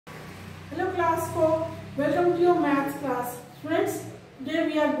Hello class 4, welcome to your maths class. Friends, today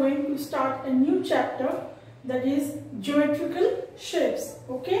we are going to start a new chapter, that is geometrical shapes.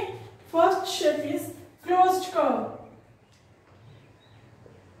 Okay, first shape is closed curve.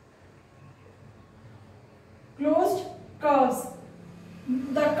 Closed curves.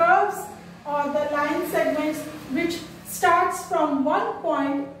 The curves or the line segments which starts from one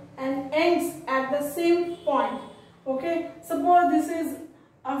point and ends at the same point. Okay, suppose this is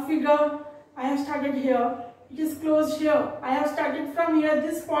a figure. I have started here, it is closed here. I have started from here,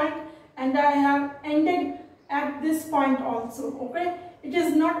 this point, and I have ended at this point also. Okay, it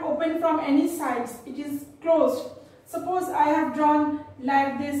is not open from any sides, it is closed. Suppose I have drawn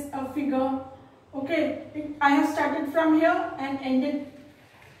like this a figure. Okay, I have started from here and ended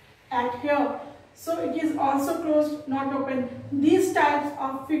at here, so it is also closed, not open. These types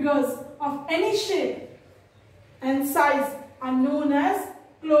of figures of any shape and size are known as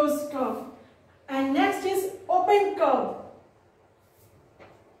closed curve. And next is open curve.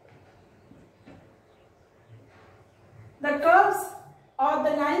 The curves or the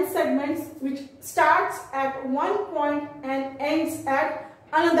line segments which starts at one point and ends at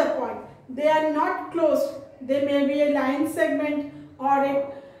another point. They are not closed. They may be a line segment or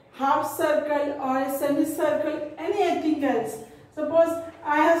a half circle or a semicircle, anything else. Suppose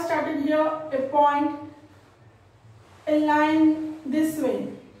I have started here a point, a line this way.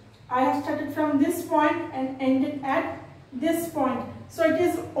 I have started from this point and ended at this point. So it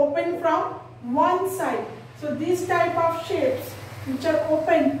is open from one side. So these type of shapes which are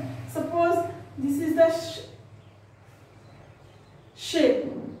open, suppose this is the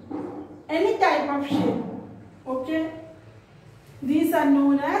shape, any type of shape. Okay, these are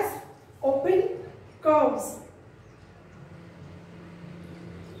known as open curves.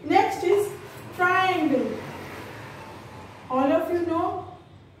 Next is triangle. All of you know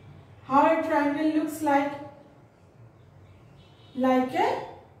how a triangle looks like a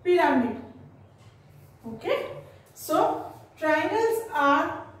pyramid. Okay, so triangles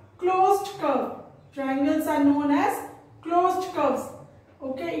are closed curve. Triangles are known as closed curves.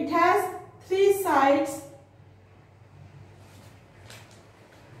 Okay, it has three sides.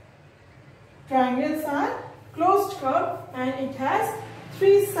 Triangles are closed curve and it has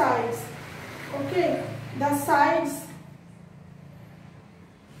three sides. Okay, the sides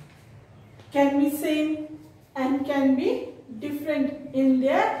can be same and can be different in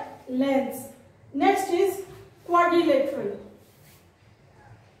their lengths. Next is quadrilateral.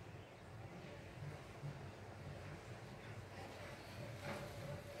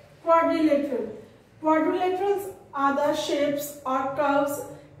 Quadrilateral. Quadrilaterals are the shapes or curves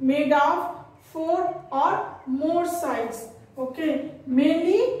made of 4 or more sides. Okay,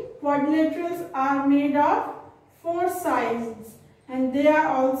 mainly quadrilaterals are made of 4 sides and they are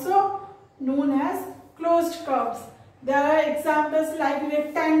also known as closed curves. There are examples like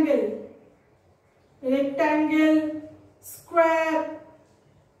rectangle, square.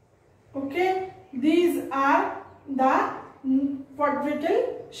 Okay, these are the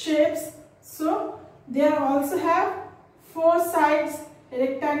quadrilateral shapes. So they also have 4 sides. A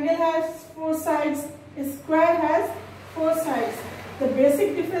rectangle has 4 sides, a square has 4 sides. The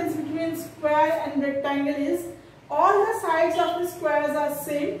basic difference between square and rectangle is all the sides of the squares are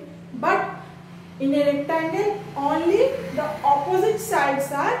same, but in a rectangle only the opposite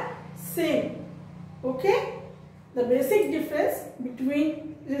sides are same. Okay, the basic difference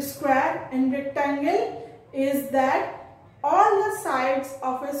between the square and rectangle is that all the sides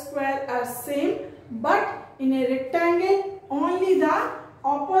of a square are same, but in a rectangle only the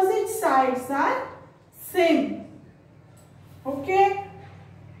opposite sides are same. Okay,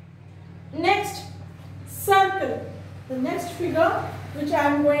 next, circle. The next figure which I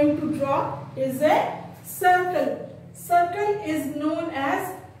am going to draw is a circle. Circle is known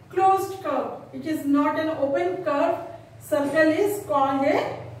as closed curve. It is not an open curve. Circle is called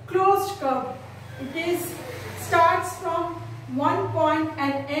a closed curve. It starts from one point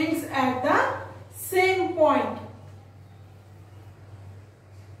and ends at the same point.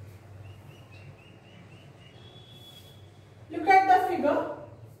 Look at the figure.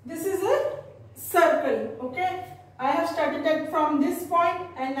 This is a circle. Okay, I have started from this point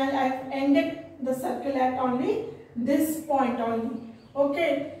and I have ended the circle at only this point only.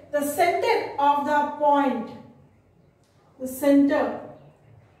 Okay, the center of the point, the center.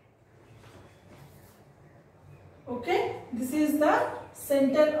 Okay, this is the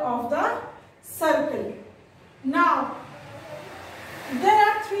center of the circle. Now, there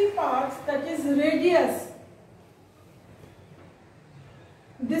are 3 parts, that is radius.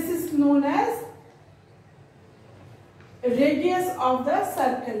 This is known as radius of the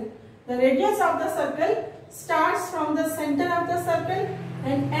circle. The radius of the circle starts from the center of the circle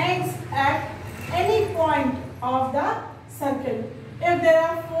and ends at any point of the circle. If there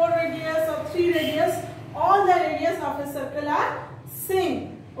are 4 radius or 3 radius, all the radius of a circle are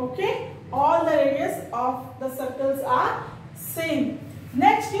same. Okay, all the radius of the circles are same.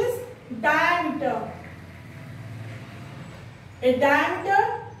 Next is diameter. A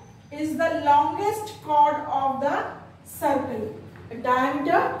diameter is the longest chord of the circle. A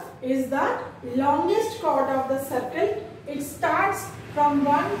diameter is the longest chord of the circle. It starts from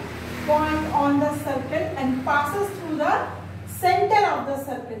one point on the circle and passes through the center of the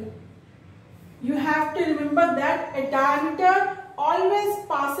circle. You have to remember that a diameter always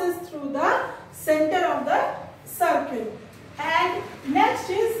passes through the center of the circle. And next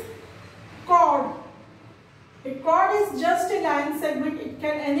is chord. A chord is just a line segment. It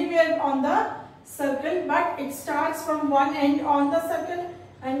can anywhere on the circle, but it starts from one end on the circle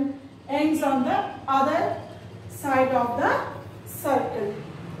and ends on the other side of the circle.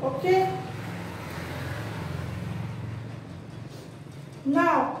 Okay.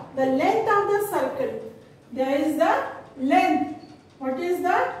 Now the length of the circle. There is the length. What is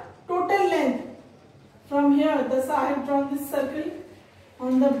the total length? From here, I have drawn this circle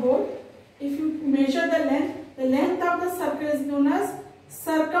on the board. If you measure the length of the circle is known as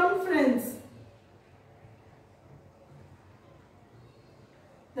circumference.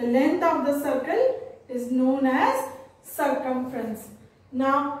 The length of the circle is known as circumference.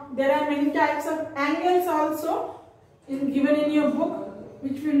 Now, there are many types of angles also given in your book,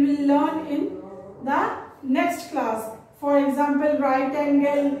 which we will learn in the next class. For example, right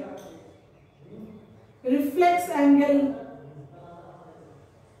angle, reflex angle,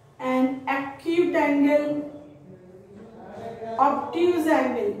 and acute angle, obtuse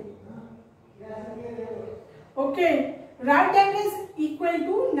angle. Okay, right angle is equal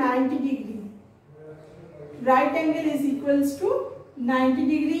to 90 degree. Right angle is equals to 90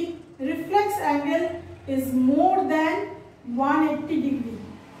 degree. Reflex angle is more than 180 degree.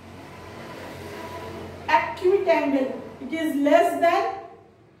 Acute angle, it is less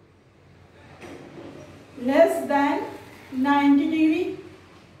than 90 degree,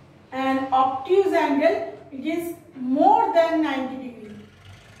 and obtuse angle, it is more than 90 degree.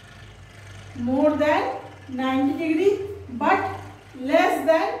 More than 90 degree but less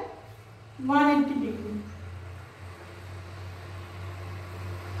than 180 degree.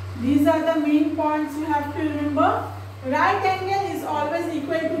 These are the main points you have to remember. Right angle is always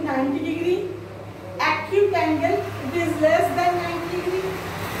equal to 90 degree. Acute angle, it is less than 90 degree.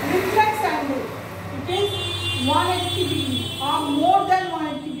 Reflex angle, it is 180 degree or more than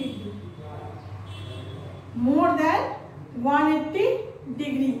 180 degree. More than 180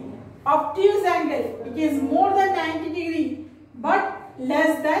 degree. Obtuse angle, it is more than 90 degree but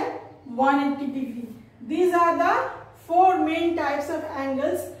less than 180 degree. These are the 4 main types of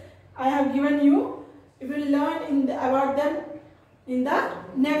angles I have given you. You will learn about them in the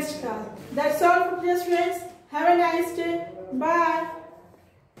next class. That's all for today, students. Have a nice day. Bye.